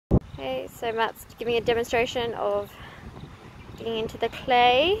Okay, so Matt's giving a demonstration of getting into the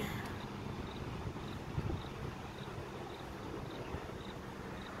clay.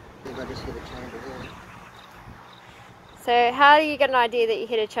 I think I just hit a chamber here. So how do you get an idea that you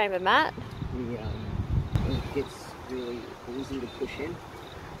hit a chamber, Matt? When it gets really easy to push in,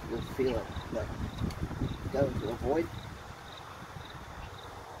 you'll feel it like go into a void.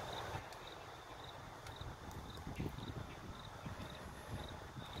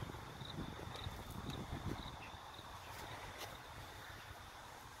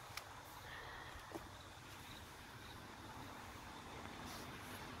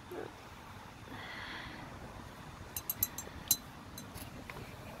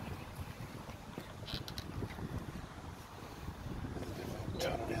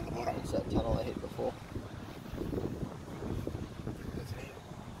 Tunnel down the bottom. It's that tunnel I hit before.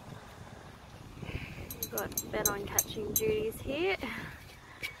 We've got Ben on catching duties here.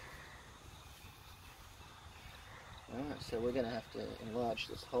 Alright, so we're going to have to enlarge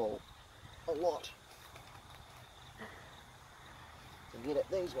this hole a lot to get at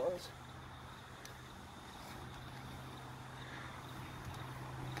these ones.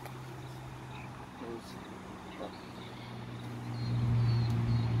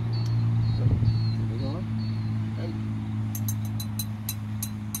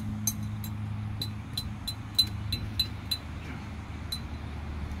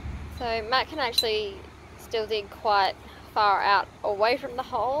 So Matt can actually still dig quite far out away from the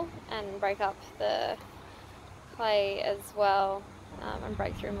hole and break up the clay as well, and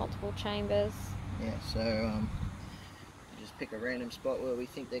break through multiple chambers. Yeah, so just pick a random spot where we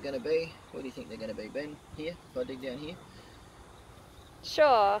think they're going to be. Where do you think they're going to be, Ben? Here? If I dig down here?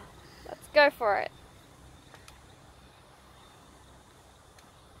 Sure, let's go for it.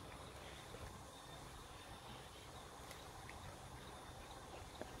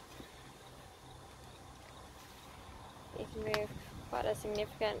 You can move quite a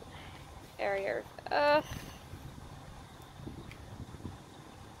significant area of earth.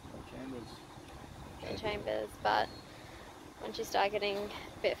 Chambers, but once you start getting a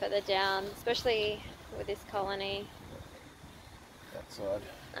bit further down, especially with this colony, That side.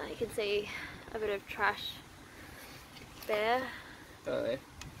 You can see a bit of trash there. Oh, yeah.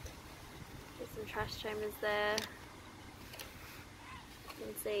 There's some trash chambers there. You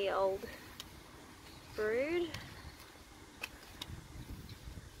can see old brood.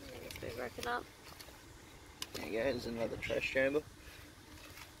 It's been broken up. There you go, there's another trash chamber.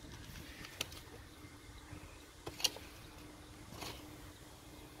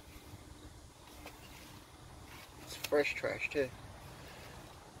 It's fresh trash too.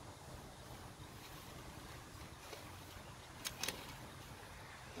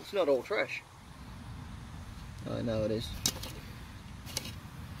 It's not all trash. I know it is.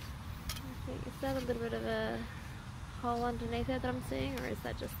 Is that a little bit of a hole underneath it that I'm seeing, or is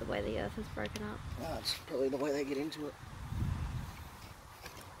that just the way the earth is broken up? Oh, it's probably the way they get into it.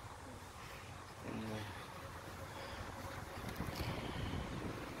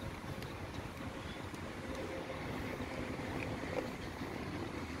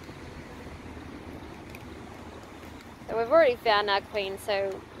 So we've already found our queen,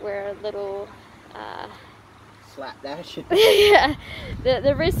 so we're a little slapdash. Yeah.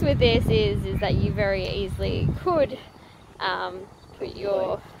 The risk with this is that you very easily could put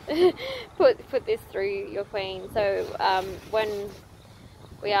your put this through your queen. So when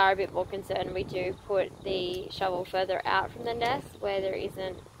we are a bit more concerned, we do put the shovel further out from the nest where there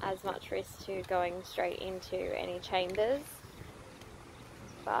isn't as much risk to going straight into any chambers.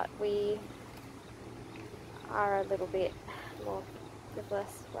 But we are a little bit more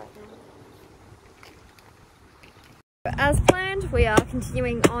frivolous right now. As planned, we are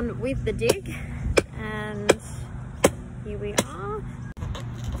continuing on with the dig, and here we are.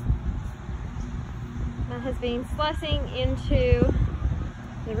 Matt has been slicing into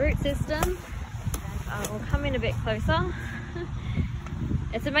the root system, and I will come in a bit closer.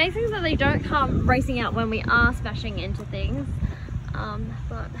 It's amazing that they don't come racing out when we are smashing into things,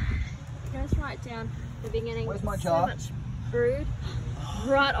 but it goes right down the beginning. Where's my so jar? much brood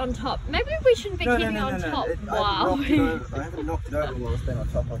right on top. Maybe we shouldn't be keeping on top. Wow. I haven't knocked it over while it's been on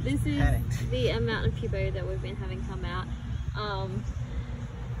top. This is the amount of pubo that we've been having come out.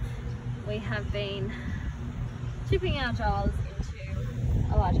 We have been tipping our jars into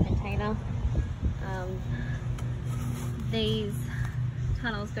a large container. These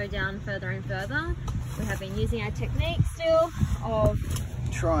tunnels go down further and further. We have been using our technique still of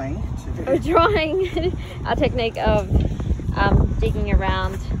trying our technique of digging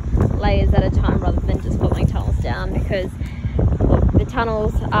around layers at a time rather than just following tunnels down, because look, the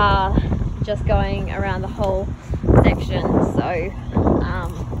tunnels are just going around the whole section, so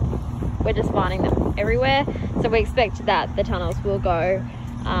we're just finding them everywhere. So we expect that the tunnels will go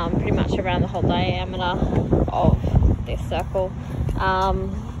pretty much around the whole diameter of this circle,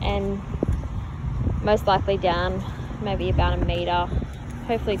 and most likely down maybe about a metre,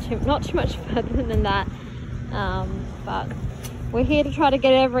 hopefully not too much further than that, but we're here to try to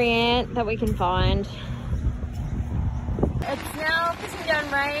get every ant that we can find. It's now pissing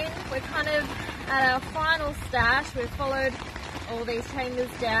down rain. We're kind of at our final stash. We've followed all these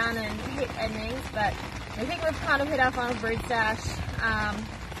chambers down and hit endings, but I think we've kind of hit our final brood stash.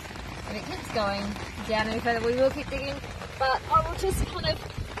 If it keeps going down any further, we will keep digging, but I will just kind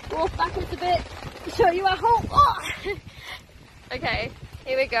of walk backwards a bit to show you our hole. Oh! Okay,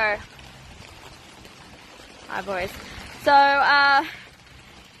 here we go. Hi boys. So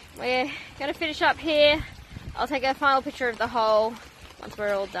we're going to finish up here. I'll take a final picture of the hole once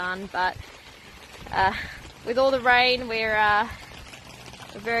we're all done, but with all the rain, we're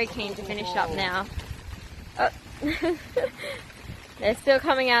very keen to finish up now. Oh. They're still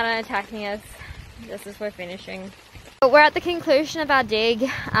coming out and attacking us just as we're finishing. But we're at the conclusion of our dig.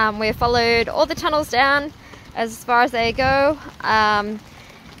 We've followed all the tunnels down as far as they go, and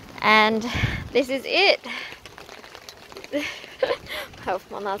this is it. Oh,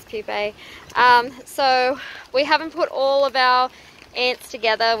 my last pupae. So we haven't put all of our ants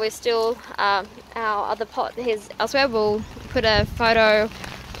together. We're still, our other pot is elsewhere. We'll put a photo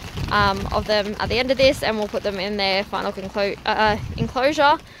of them at the end of this, and we'll put them in their final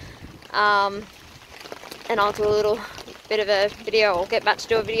enclosure. And I'll do a little bit of a video, or get Matt to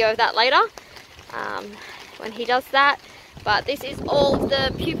do a video of that later when he does that. But this is all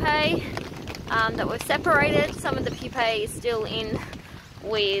the pupae that were separated. Some of the pupae is still in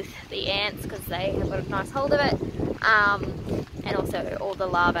with the ants because they have got a nice hold of it, and also all the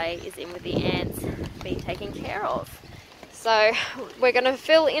larvae is in with the ants being taken care of. So we're going to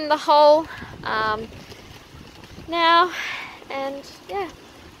fill in the hole now, and yeah,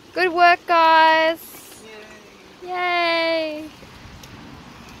 good work guys. Yay!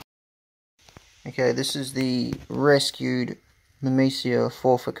 Okay, this is the rescued Myrmecia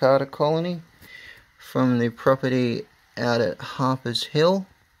Forficata colony from the property out at Harpers Hill.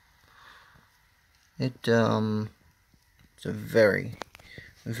 It's a very,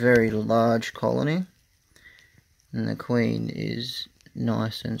 very large colony, and the queen is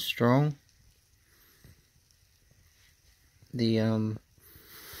nice and strong. And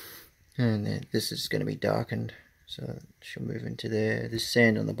this is going to be darkened, so she'll move into there. There's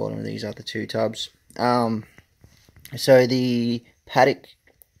sand on the bottom of these other two tubs. So the paddock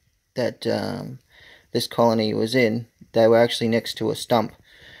that this colony was in, they were actually next to a stump.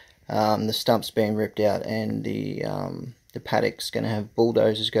 The stump's been ripped out, and the paddock's going to have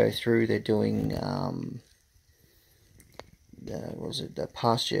bulldozers go through. They're doing the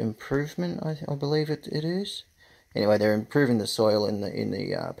pasture improvement, I believe it is. Anyway, they're improving the soil in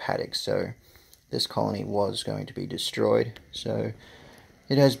the paddock, so this colony was going to be destroyed. So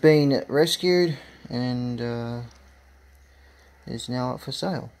it has been rescued and is now up for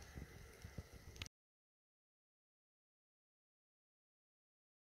sale.